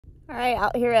All right,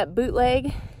 out here at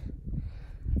Bootleg.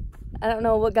 I don't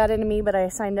know what got into me, but I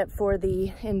signed up for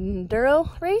the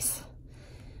Enduro race.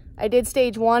 I did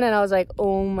stage 1 and I was like,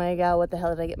 oh my God, what the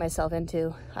hell did I get myself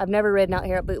into? I've never ridden out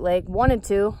here at Bootleg. Wanted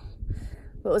to,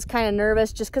 but was kind of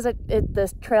nervous just because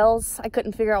the trails, I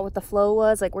couldn't figure out what the flow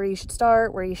was, like where you should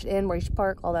start, where you should end, where you should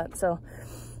park, all that. So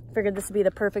I figured this would be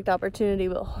the perfect opportunity,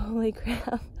 but holy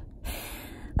crap.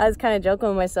 I was kind of joking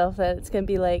with myself that it's gonna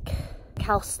be like,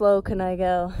 how slow can I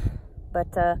go?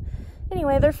 But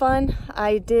anyway, they're fun.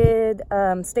 I did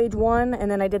stage 1 and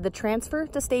then I did the transfer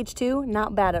to stage 2.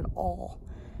 Not bad at all.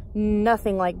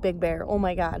 Nothing like Big Bear. Oh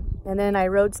my God. And then I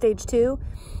rode stage 2.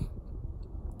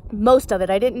 Most of it.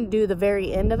 I didn't do the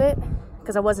very end of it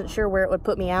because I wasn't sure where it would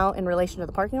put me out in relation to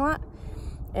the parking lot.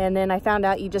 And then I found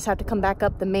out you just have to come back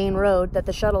up the main road that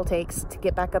the shuttle takes to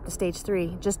get back up to stage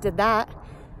 3. Just did that.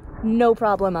 No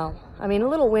problemo. I mean, a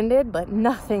little winded, but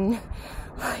nothing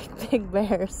like Big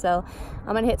Bear. So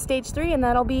I'm gonna hit stage 3 and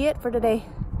that'll be it for today.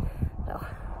 So.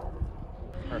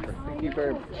 Perfect. Thank you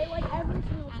very much. And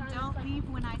don't leave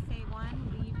when I say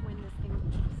 1, leave when this thing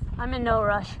moves. I'm in no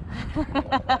rush.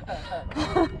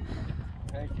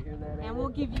 And we'll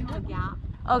give you a gap.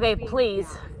 Okay,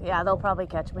 please. Yeah, they'll probably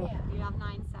catch me. You have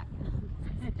 9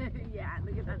 seconds. Yeah,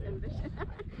 look at that ambition.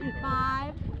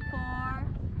 5, 4,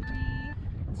 3,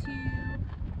 2,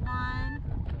 1.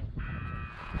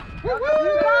 You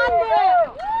got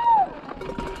it!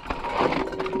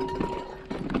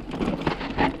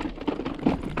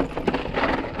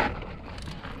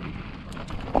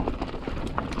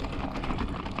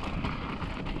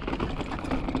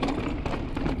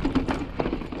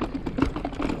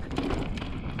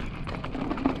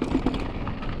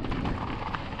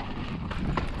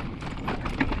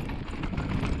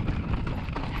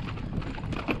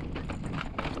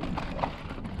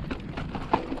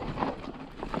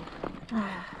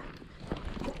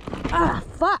 Ah,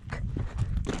 fuck!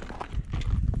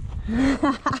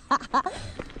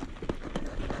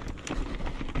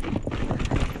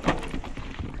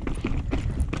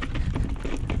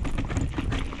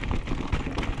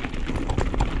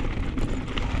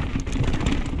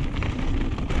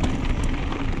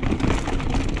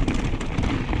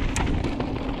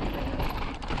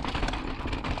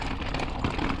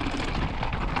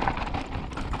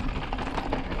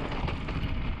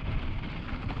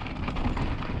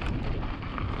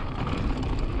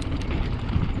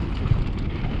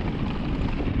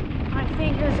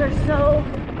 Fingers are so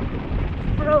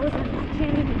frozen, I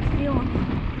can't even feel them.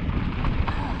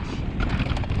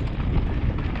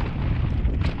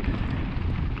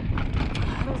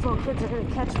 Oh, those little kids are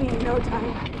gonna catch me in no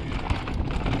time.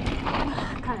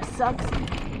 Kind of sucks.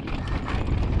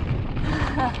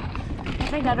 I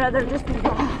think I'd rather just be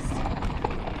fast.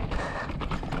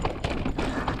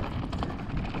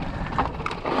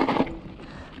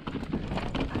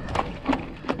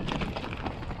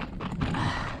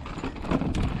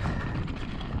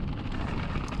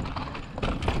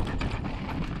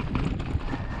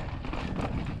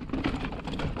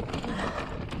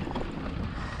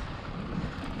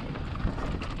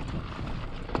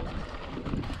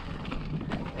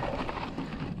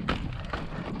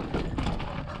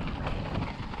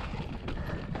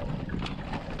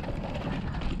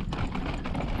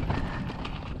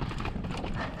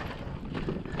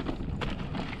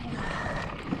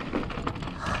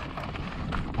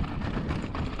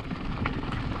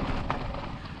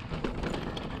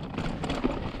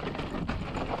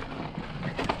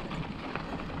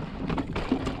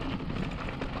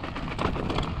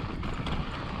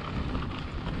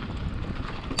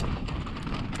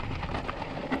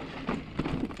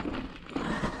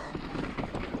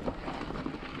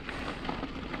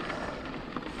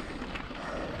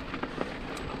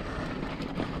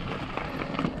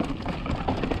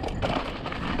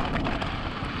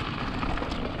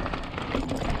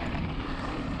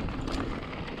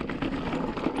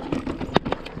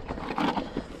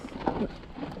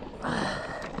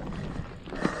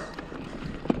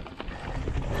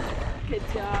 Good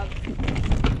job.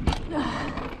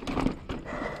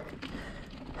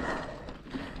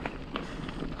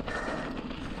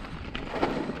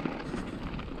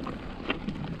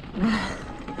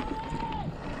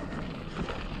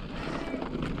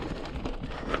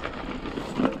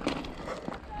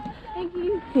 Thank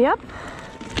you. Yep.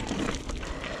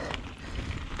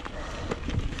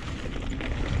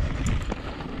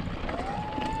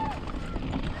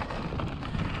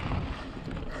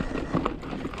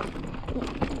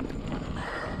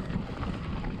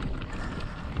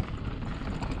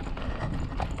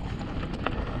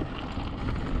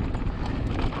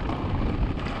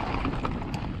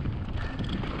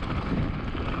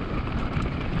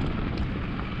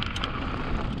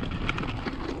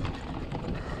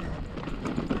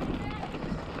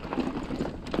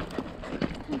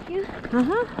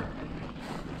 Uh-huh.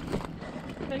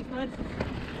 Thanks, bud.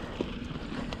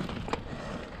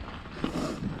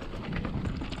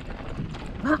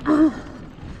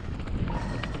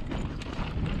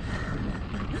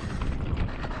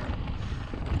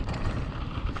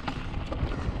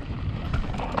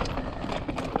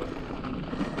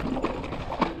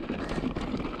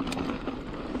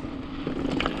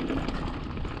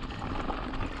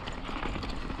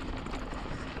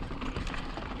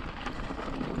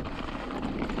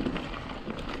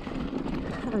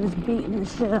 I'm just beating the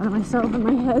shit out of myself in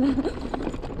my head.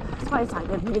 That's why it's not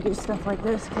good for me to do stuff like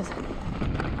this, because it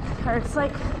hurts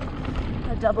like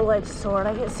a double-edged sword.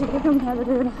 I get super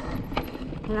competitive,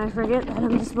 and I forget that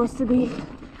I'm just supposed to be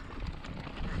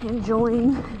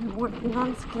enjoying and working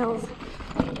on skills.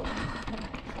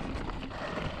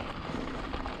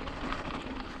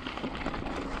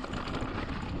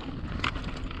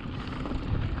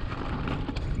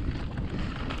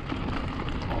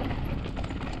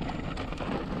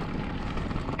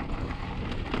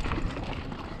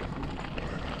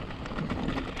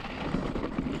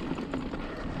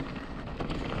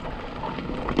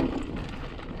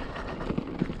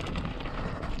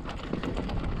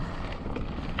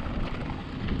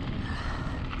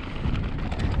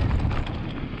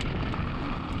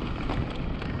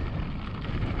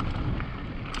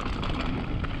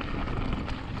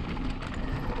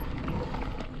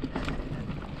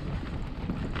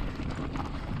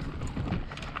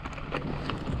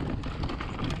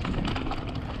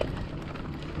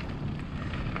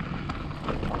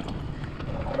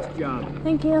 Good job.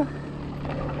 Thank you.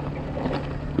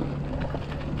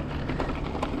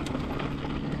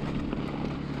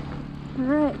 All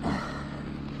right,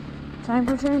 time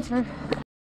for transfer.